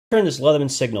Turn this Leatherman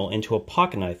Signal into a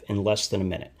pocket knife in less than a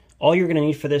minute. All you're going to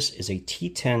need for this is a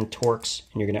T10 Torx,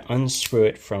 and you're going to unscrew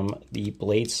it from the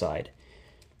blade side.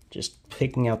 Just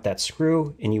picking out that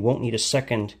screw, and you won't need a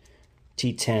second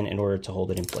T10 in order to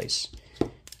hold it in place.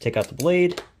 Take out the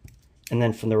blade, and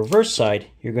then from the reverse side,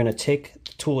 you're going to take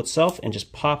the tool itself and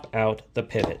just pop out the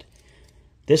pivot.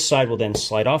 This side will then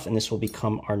slide off, and this will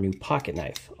become our new pocket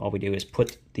knife. All we do is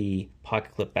put the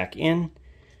pocket clip back in,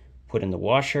 put in the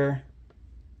washer,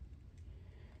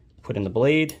 put in the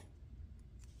blade,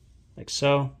 like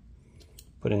so,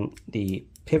 put in the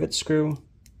pivot screw,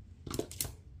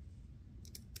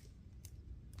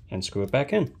 and screw it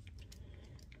back in,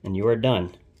 and you are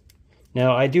done.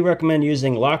 Now, I do recommend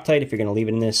using Loctite if you're going to leave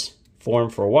it in this form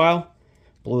for a while.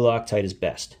 Blue Loctite is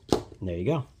best. And there you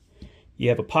go. You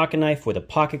have a pocket knife with a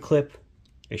pocket clip,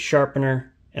 a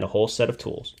sharpener, and a whole set of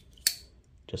tools.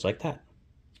 Just like that.